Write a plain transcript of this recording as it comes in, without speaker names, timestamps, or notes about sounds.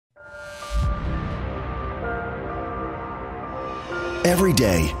Every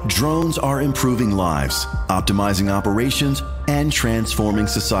day, drones are improving lives, optimizing operations, and transforming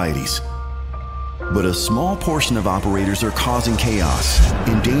societies. But a small portion of operators are causing chaos,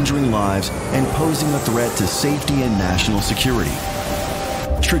 endangering lives, and posing a threat to safety and national security.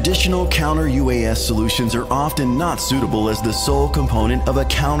 Traditional counter-UAS solutions are often not suitable as the sole component of a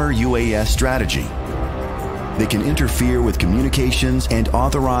counter-UAS strategy. They can interfere with communications and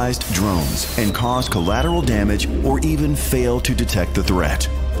authorized drones and cause collateral damage or even fail to detect the threat.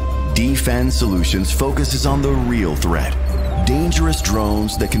 D-Fend Solutions focuses on the real threat: dangerous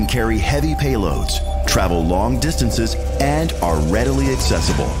drones that can carry heavy payloads, travel long distances, and are readily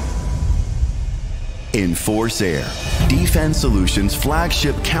accessible. Enforce Air, D-Fend Solutions'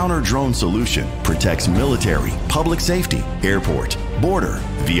 flagship counter-drone solution, protects military, public safety, airport, border,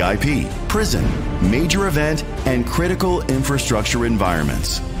 VIP, prison, major event, and critical infrastructure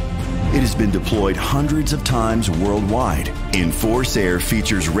environments. It has been deployed hundreds of times worldwide. Enforce Air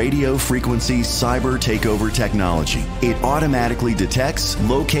features radio frequency cyber takeover technology. It automatically detects,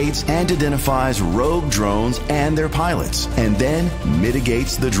 locates, and identifies rogue drones and their pilots, and then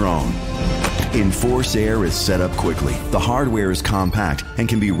mitigates the drone. Enforce Air is set up quickly. The hardware is compact and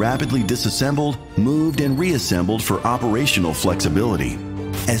can be rapidly disassembled, moved, and reassembled for operational flexibility.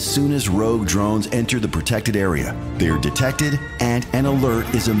 As soon as rogue drones enter the protected area, they are detected and an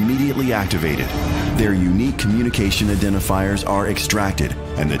alert is immediately activated. Their unique communication identifiers are extracted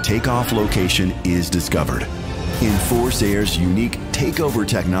and the takeoff location is discovered. Enforce Air's unique takeover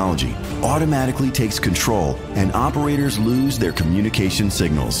technology automatically takes control and operators lose their communication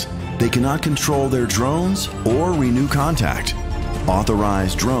signals. They cannot control their drones or renew contact.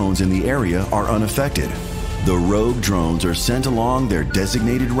 Authorized drones in the area are unaffected. The rogue drones are sent along their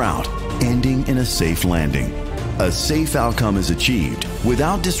designated route, ending in a safe landing. A safe outcome is achieved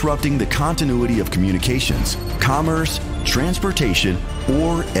without disrupting the continuity of communications, commerce, transportation,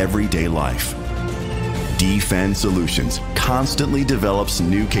 or everyday life. D-Fend Solutions constantly develops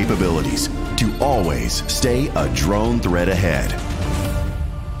new capabilities to always stay a drone threat ahead.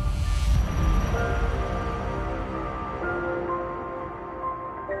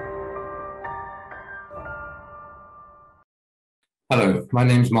 Hello, my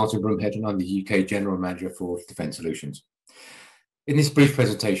name is Martin Broomhead and I'm the UK General Manager for D-Fend Solutions. In this brief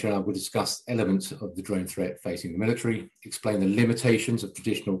presentation, I will discuss elements of the drone threat facing the military, explain the limitations of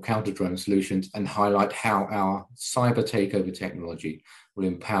traditional counter-drone solutions, and highlight how our cyber takeover technology will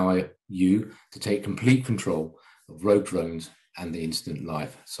empower you to take complete control of rogue drones and the incident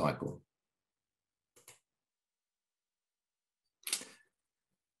life cycle.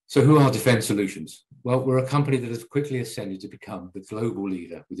 So who are D-Fend Solutions? Well, we're a company that has quickly ascended to become the global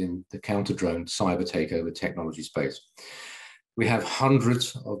leader within the counter-drone cyber takeover technology space. We have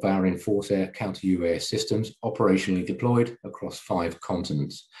hundreds of our Enforce Air Counter-UAS systems operationally deployed across 5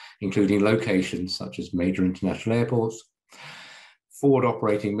 continents, including locations such as major international airports, forward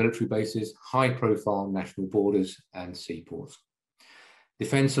operating military bases, high-profile national borders, and seaports.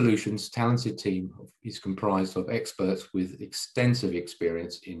 D-Fend Solutions' talented team is comprised of experts with extensive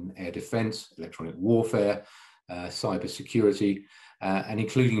experience in air defense, electronic warfare, cyber security, and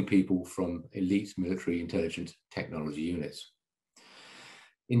including people from elite military intelligence technology units.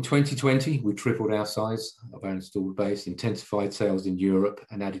 In 2020, we tripled our size of our installed base, intensified sales in Europe,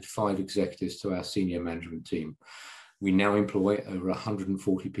 and added 5 executives to our senior management team. We now employ over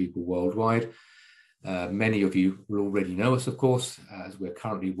 140 people worldwide. Many of you will already know us, of course, as we're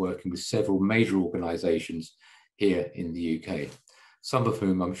currently working with several major organizations here in the UK, some of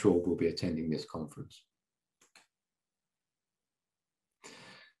whom I'm sure will be attending this conference.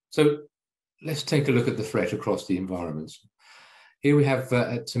 So let's take a look at the threat across the environments. Here we have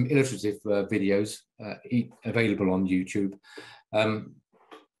some illustrative videos available on YouTube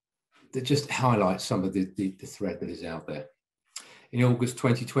that just highlight some of the threat that is out there. In August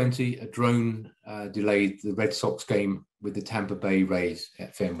 2020, a drone delayed the Red Sox game with the Tampa Bay Rays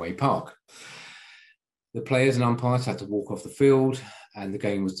at Fenway Park. The players and umpires had to walk off the field and the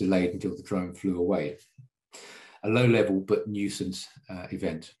game was delayed until the drone flew away. A low-level but nuisance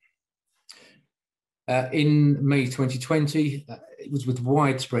event. In May 2020, it was with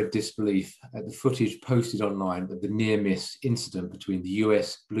widespread disbelief at the footage posted online of the near-miss incident between the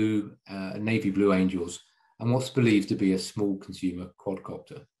US Navy Blue Angels and what's believed to be a small consumer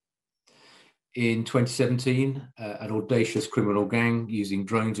quadcopter. In 2017, an audacious criminal gang using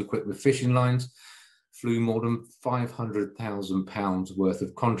drones equipped with fishing lines flew more than £500,000 worth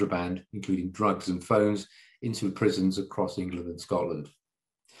of contraband, including drugs and phones, into prisons across England and Scotland.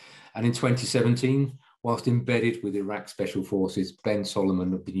 And in 2017, whilst embedded with Iraq Special Forces, Ben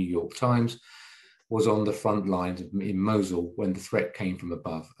Solomon of the New York Times was on the front lines in Mosul when the threat came from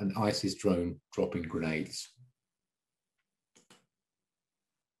above, an ISIS drone dropping grenades.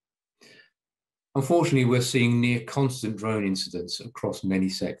 Unfortunately, we're seeing near constant drone incidents across many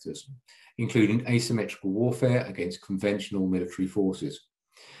sectors, including asymmetrical warfare against conventional military forces.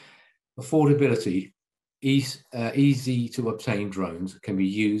 Affordability, easy to obtain drones can be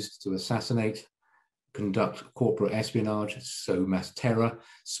used to assassinate, conduct corporate espionage, sow mass terror,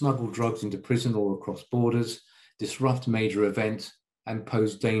 smuggle drugs into prison or across borders, disrupt major events, and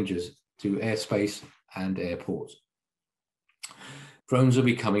pose dangers to airspace and airports. Drones are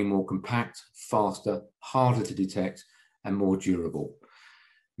becoming more compact, faster, harder to detect, and more durable.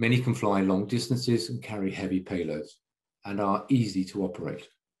 Many can fly long distances and carry heavy payloads, and are easy to operate,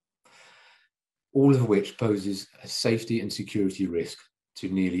 all of which poses a safety and security risk to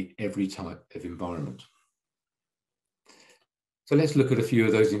nearly every type of environment. So let's look at a few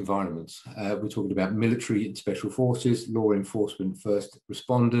of those environments. We're talking about military and special forces, law enforcement, first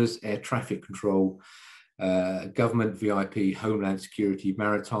responders, air traffic control, government, VIP, homeland security,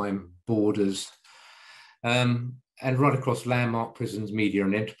 maritime, borders, and right across landmark, prisons, media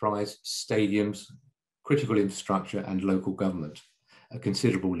and enterprise, stadiums, critical infrastructure and local government, a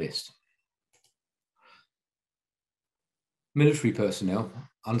considerable list. Military personnel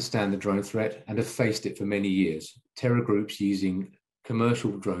understand the drone threat and have faced it for many years. Terror groups using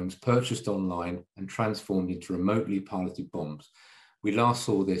commercial drones purchased online and transformed into remotely piloted bombs. We last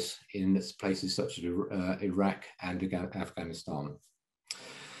saw this in places such as Iraq and Afghanistan.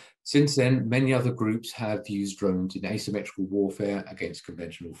 Since then, many other groups have used drones in asymmetrical warfare against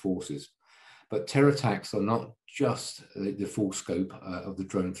conventional forces. But terror attacks are not just the full scope of the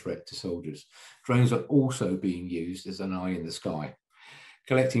drone threat to soldiers. Drones are also being used as an eye in the sky,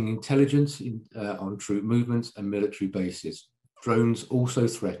 collecting intelligence on troop movements and military bases. Drones also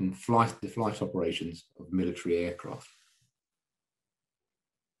threaten the flight operations of military aircraft.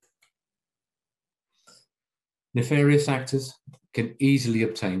 Nefarious actors can easily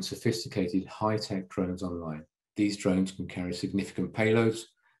obtain sophisticated high-tech drones online. These drones can carry significant payloads,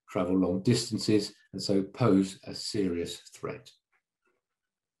 travel long distances, and so pose a serious threat.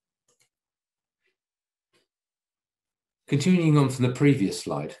 Continuing on from the previous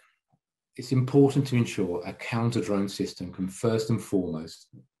slide, it's important to ensure a counter-drone system can first and foremost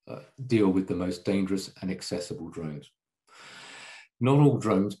deal with the most dangerous and accessible drones. Not all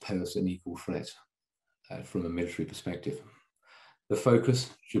drones pose an equal threat from a military perspective. The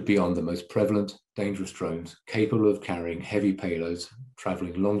focus should be on the most prevalent, dangerous drones capable of carrying heavy payloads,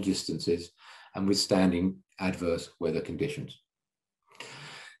 traveling long distances, and withstanding adverse weather conditions.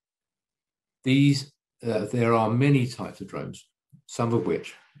 There are many types of drones, some of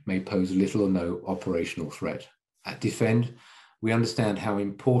which may pose little or no operational threat. At D-Fend, we understand how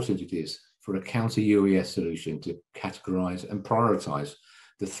important it is for a Counter-UAS solution to categorize and prioritize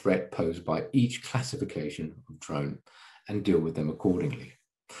the threat posed by each classification of drone and deal with them accordingly,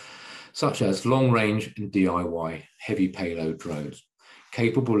 such as long-range and DIY heavy payload drones,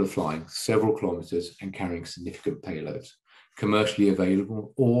 capable of flying several kilometers and carrying significant payloads, commercially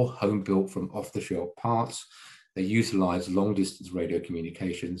available or home-built from off-the-shelf parts. They utilize long-distance radio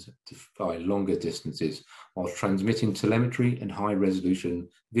communications to fly longer distances while transmitting telemetry and high-resolution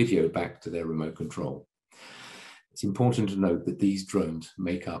video back to their remote control. It's important to note that these drones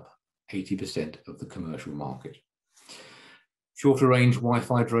make up 80% of the commercial market. Shorter range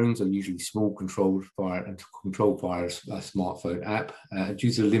Wi-Fi drones are usually small, controlled via a smartphone app.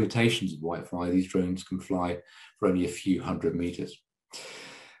 Due to the limitations of Wi-Fi, these drones can fly for only a few hundred meters.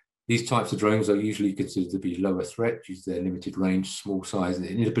 These types of drones are usually considered to be lower threat due to their limited range, small size, and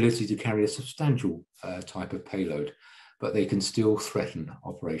inability to carry a substantial type of payload, but they can still threaten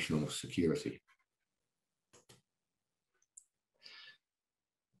operational security.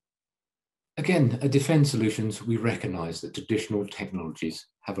 Again, at D-Fend Solutions, we recognize that traditional technologies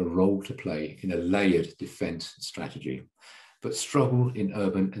have a role to play in a layered defense strategy, but struggle in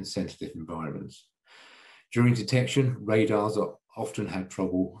urban and sensitive environments. During detection, radars often have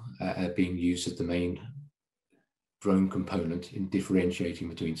trouble being used as the main drone component in differentiating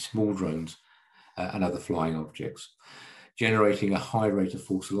between small drones and other flying objects, generating a high rate of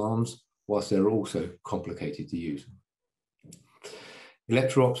false alarms, whilst they're also complicated to use.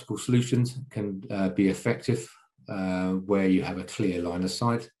 Electro-optical solutions can be effective where you have a clear line of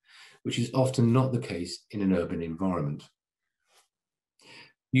sight, which is often not the case in an urban environment.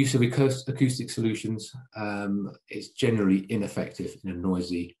 Use of acoustic solutions is generally ineffective in a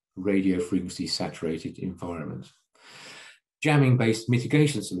noisy, radio frequency saturated environment. Jamming-based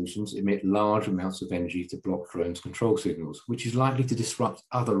mitigation solutions emit large amounts of energy to block drones' control signals, which is likely to disrupt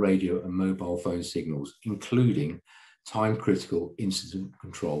other radio and mobile phone signals, including time-critical incident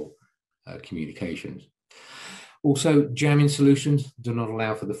control communications. Also, jamming solutions do not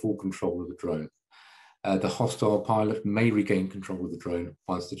allow for the full control of the drone. The hostile pilot may regain control of the drone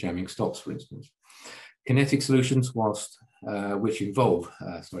once the jamming stops, for instance. Kinetic solutions, which involve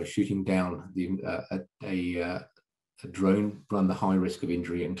shooting down a drone, run the high risk of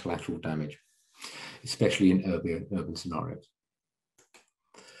injury and collateral damage, especially in urban scenarios.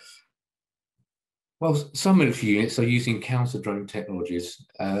 Well, some military units are using counter-drone technologies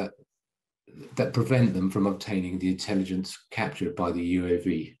that prevent them from obtaining the intelligence captured by the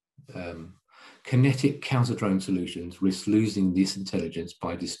UAV. Kinetic counter-drone solutions risk losing this intelligence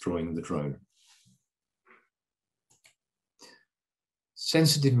by destroying the drone.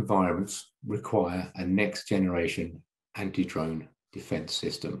 Sensitive environments require a next-generation anti-drone defense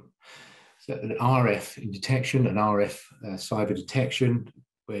system. So an RF in detection, an RF cyber detection,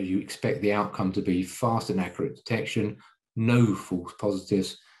 where you expect the outcome to be fast and accurate detection, no false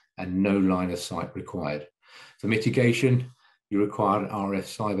positives, and no line of sight required. For mitigation, you require an RF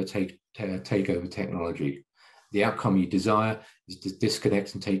cyber takeover technology. The outcome you desire is to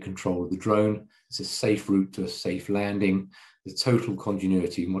disconnect and take control of the drone. It's a safe route to a safe landing. The total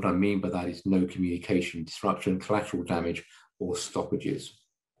continuity, and what I mean by that is no communication disruption, collateral damage, or stoppages.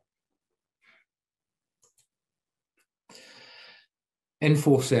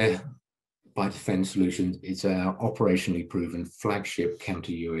 Enforce Air by D-Fend Solutions is our operationally proven flagship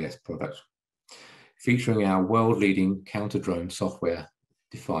Counter-UAS product, featuring our world-leading counter-drone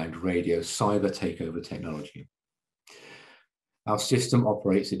software-defined radio cyber takeover technology. Our system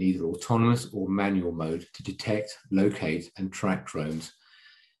operates in either autonomous or manual mode to detect, locate, and track drones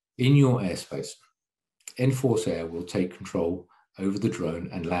in your airspace. Enforce Air will take control over the drone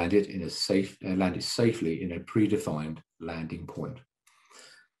and land it safely in a predefined landing point.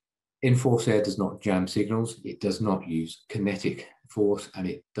 Enforce Air does not jam signals, it does not use kinetic force, and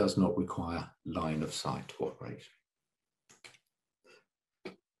it does not require line of sight to operate.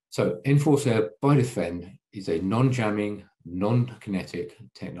 So Enforce Air by D-Fend is a non-jamming, non-kinetic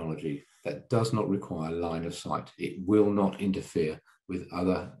technology that does not require line of sight. It will not interfere with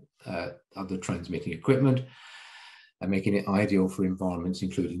other transmitting equipment, and making it ideal for environments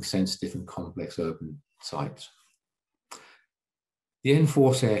including sensitive and complex urban sites. The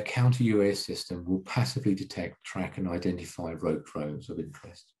Enforce Air Counter-UAS system will passively detect, track, and identify rogue drones of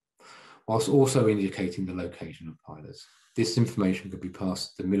interest, whilst also indicating the location of pilots. This information could be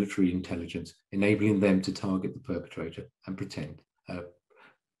passed to military intelligence, enabling them to target the perpetrator and prevent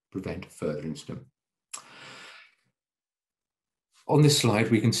further incident. On this slide,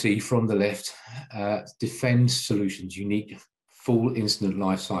 we can see from the left, D-Fend Solutions' unique full incident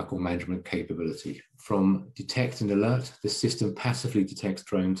lifecycle management capability. From detect and alert, the system passively detects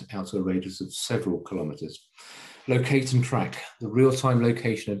drones out to a radius of several kilometers. Locate and track, the real-time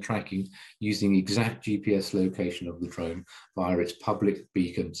location and tracking using exact GPS location of the drone via its public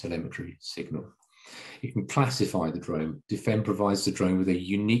beacon telemetry signal. You can classify the drone. D-Fend provides the drone with a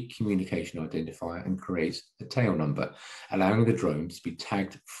unique communication identifier and creates a tail number, allowing the drone to be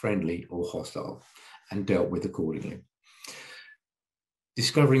tagged friendly or hostile and dealt with accordingly.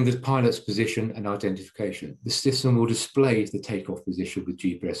 Discovering the pilot's position and identification. The system will display the takeoff position with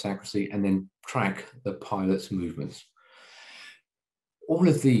GPS accuracy and then track the pilot's movements. All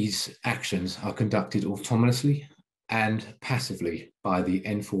of these actions are conducted autonomously and passively by the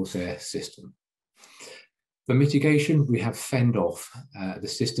Enforce Air system. For mitigation, we have fend off the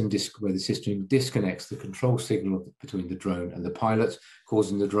system where the system disconnects the control signal between the drone and the pilot,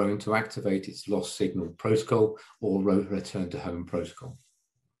 causing the drone to activate its lost signal protocol or return to home protocol.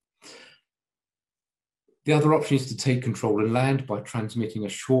 The other option is to take control and land by transmitting a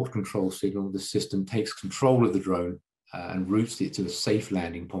short control signal. The system takes control of the drone and routes it to a safe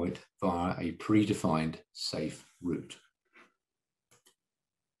landing point via a predefined safe route.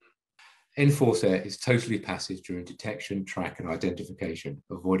 Enforce Air is totally passive during detection, track, and identification,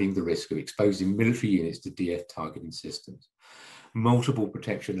 avoiding the risk of exposing military units to DF targeting systems. Multiple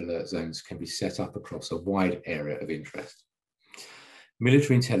protection alert zones can be set up across a wide area of interest.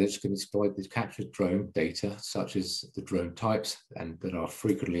 Military intelligence can exploit the captured drone data, such as the drone types and that are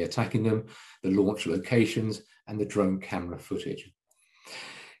frequently attacking them, the launch locations, and the drone camera footage.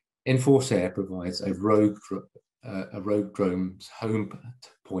 Enforce Air provides a rogue drone's home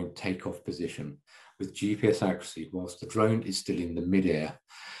point takeoff position with GPS accuracy whilst the drone is still in the mid-air,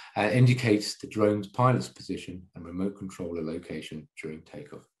 indicates the drone's pilot's position and remote controller location during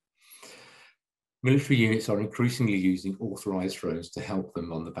takeoff. Military units are increasingly using authorized drones to help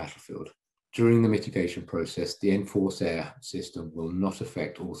them on the battlefield. During the mitigation process, the Enforce Air system will not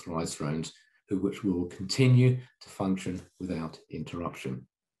affect authorized drones, which will continue to function without interruption.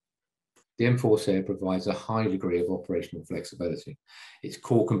 The Enforce Air provides a high degree of operational flexibility. Its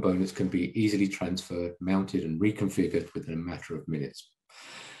core components can be easily transferred, mounted, and reconfigured within a matter of minutes,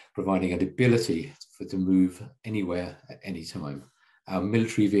 providing an ability to move anywhere at any time. Our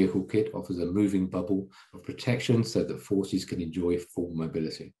military vehicle kit offers a moving bubble of protection so that forces can enjoy full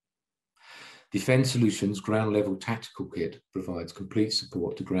mobility. D-Fend Solutions Ground Level Tactical Kit provides complete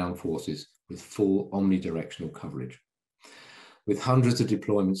support to ground forces with full omnidirectional coverage. With hundreds of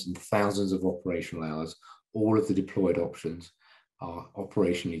deployments and thousands of operational hours, all of the deployed options are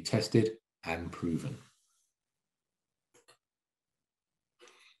operationally tested and proven.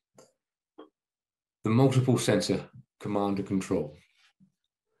 The Multiple Sensor Command and Control,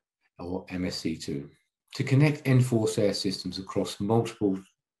 or MSC2. To connect Enforce Air systems across multiple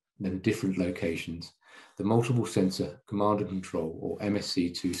and different locations, the Multiple Sensor Command and Control, or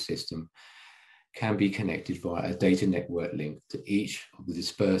MSC2 system, can be connected via a data network link to each of the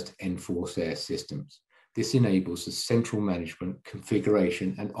dispersed Enforce Air systems. This enables the central management,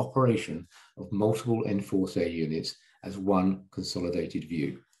 configuration, and operation of multiple Enforce Air units as one consolidated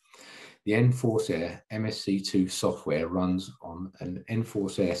view. The Enforce Air MSC2 software runs on an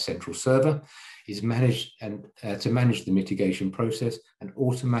Enforce Air central server, is managed to manage the mitigation process, and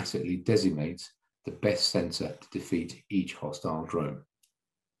automatically designates the best sensor to defeat each hostile drone.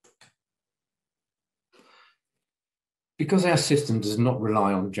 Because our system does not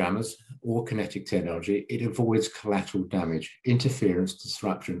rely on jammers or kinetic technology, it avoids collateral damage, interference,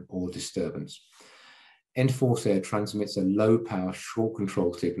 disruption, or disturbance. Enforce Air transmits a low-power, short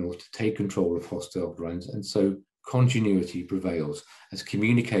control signal to take control of hostile drones, and so continuity prevails as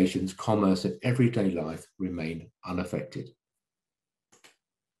communications, commerce, and everyday life remain unaffected.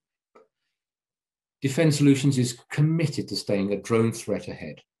 D-Fend Solutions is committed to staying a drone threat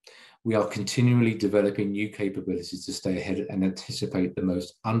ahead. We are continually developing new capabilities to stay ahead and anticipate the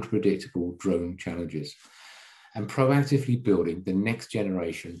most unpredictable drone challenges, and proactively building the next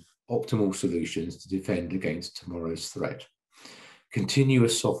generation optimal solutions to defend against tomorrow's threat.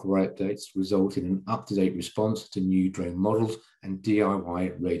 Continuous software updates result in an up-to-date response to new drone models and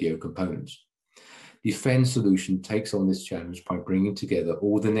DIY radio components. D-Fend Solution takes on this challenge by bringing together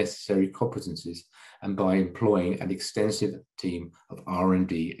all the necessary competencies and by employing an extensive team of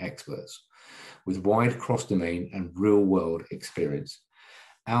R&D experts with wide cross-domain and real-world experience.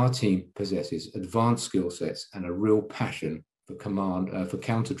 Our team possesses advanced skill sets and a real passion for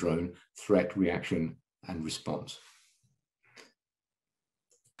counter-drone threat reaction and response.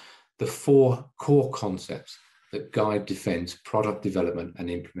 The 4 core concepts that guide D-Fend's product development and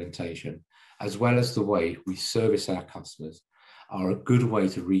implementation, as well as the way we service our customers, are a good way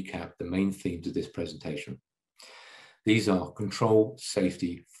to recap the main themes of this presentation. These are control,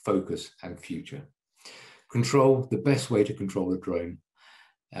 safety, focus, and future. Control: the best way to control a drone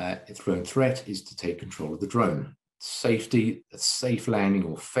threat is to take control of the drone. Safety: a safe landing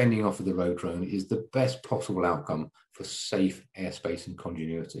or fending off of the road drone is the best possible outcome for safe airspace and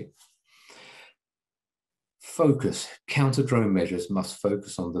continuity. Focus: counter-drone measures must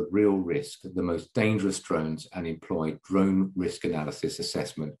focus on the real risk, the most dangerous drones, and employ drone risk analysis,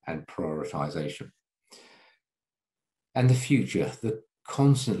 assessment, and prioritization. And the future: the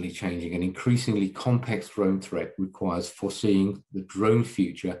constantly changing and increasingly complex drone threat requires foreseeing the drone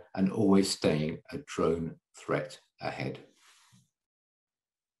future and always staying a drone threat ahead.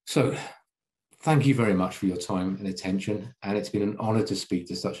 So, thank you very much for your time and attention, and it's been an honor to speak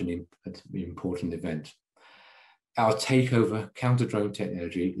to such an important event. Our takeover counter-drone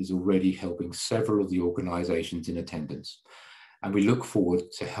technology is already helping several of the organizations in attendance, and we look forward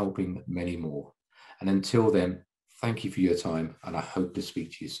to helping many more. And until then, thank you for your time, and I hope to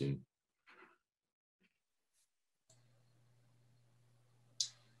speak to you soon.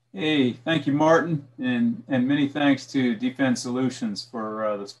 Hey, thank you, Martin, and many thanks to D-Fend Solutions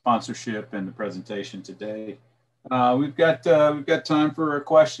for the sponsorship and the presentation today. We've got time for a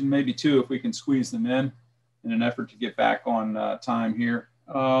question, maybe 2, if we can squeeze them in an effort to get back on time here.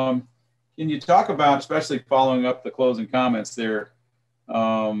 Can you talk about, especially following up the closing comments there,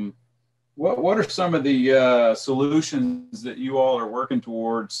 what are some of the solutions that you all are working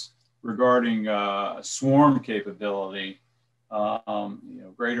towards regarding swarm capability?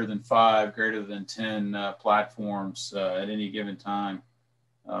 Greater than 5, greater than 10 platforms at any given time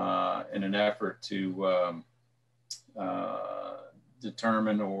in an effort to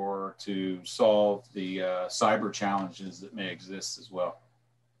determine or to solve the cyber challenges that may exist as well.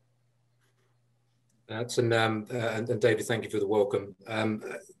 And David, thank you for the welcome.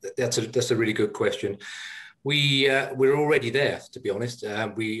 That's a really good question. We're already there, to be honest.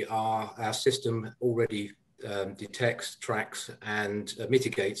 Our system already detects, tracks, and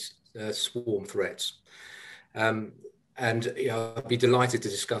mitigates swarm threats. And I'd be delighted to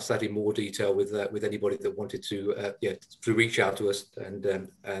discuss that in more detail with anybody that wanted to reach out to us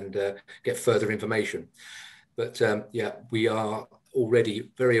and get further information. But we are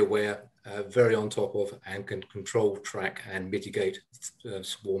already very aware, very on top of, and can control, track, and mitigate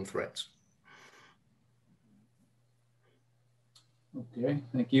swarm threats. Okay,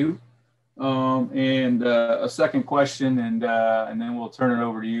 thank you. And a second question, and then we'll turn it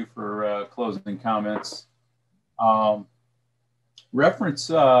over to you for closing comments. Reference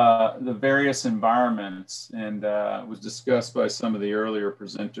the various environments, and was discussed by some of the earlier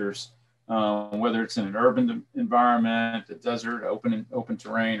presenters, whether it's in an urban environment, a desert, open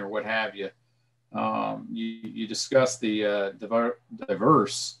terrain, or what have you. You discussed the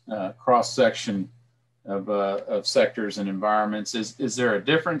diverse cross-section of sectors and environments. Is there a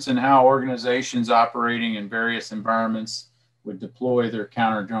difference in how organizations operating in various environments would deploy their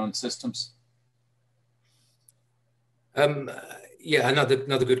counter-drone systems? Yeah,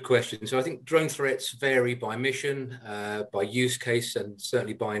 another good question. So I think drone threats vary by mission, by use case, and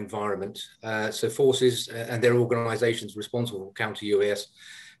certainly by environment. So forces and their organizations responsible for Counter-UAS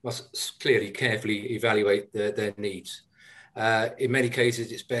must clearly carefully evaluate their needs. In many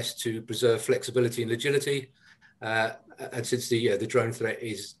cases, it's best to preserve flexibility and agility, and since the drone threat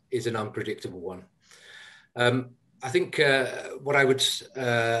is an unpredictable one. I think what I would,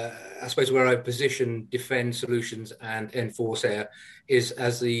 I suppose, where I position D-Fend solutions and Enforce Air is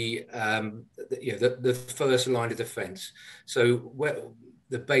as the first line of defense. So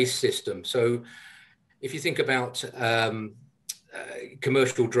the base system. So if you think about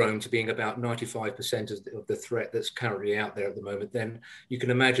commercial drones being about 95% of the threat that's currently out there at the moment, then you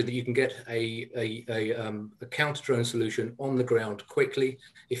can imagine that you can get a counter drone solution on the ground quickly,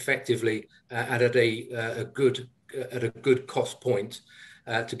 effectively, and at a good cost point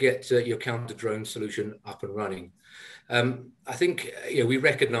to get your counter drone solution up and running. I think we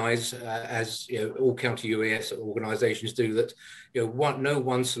recognise, as all Counter-UAS organisations do, that no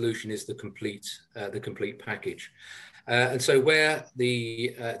one solution is the complete package. And so where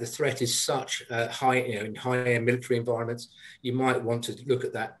the threat is such high, in high-end military environments, you might want to look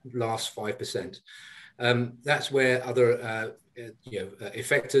at that last 5%. That's where other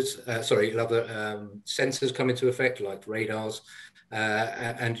effectors, other sensors come into effect, like radars,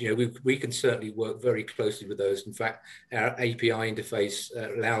 and we can certainly work very closely with those. In fact, our API interface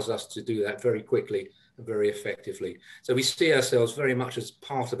allows us to do that very quickly and very effectively. So we see ourselves very much as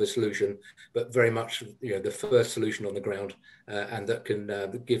part of a solution, but very much the first solution on the ground, and that can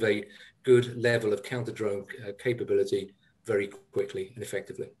give a good level of counter drone capability very quickly and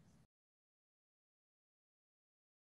effectively.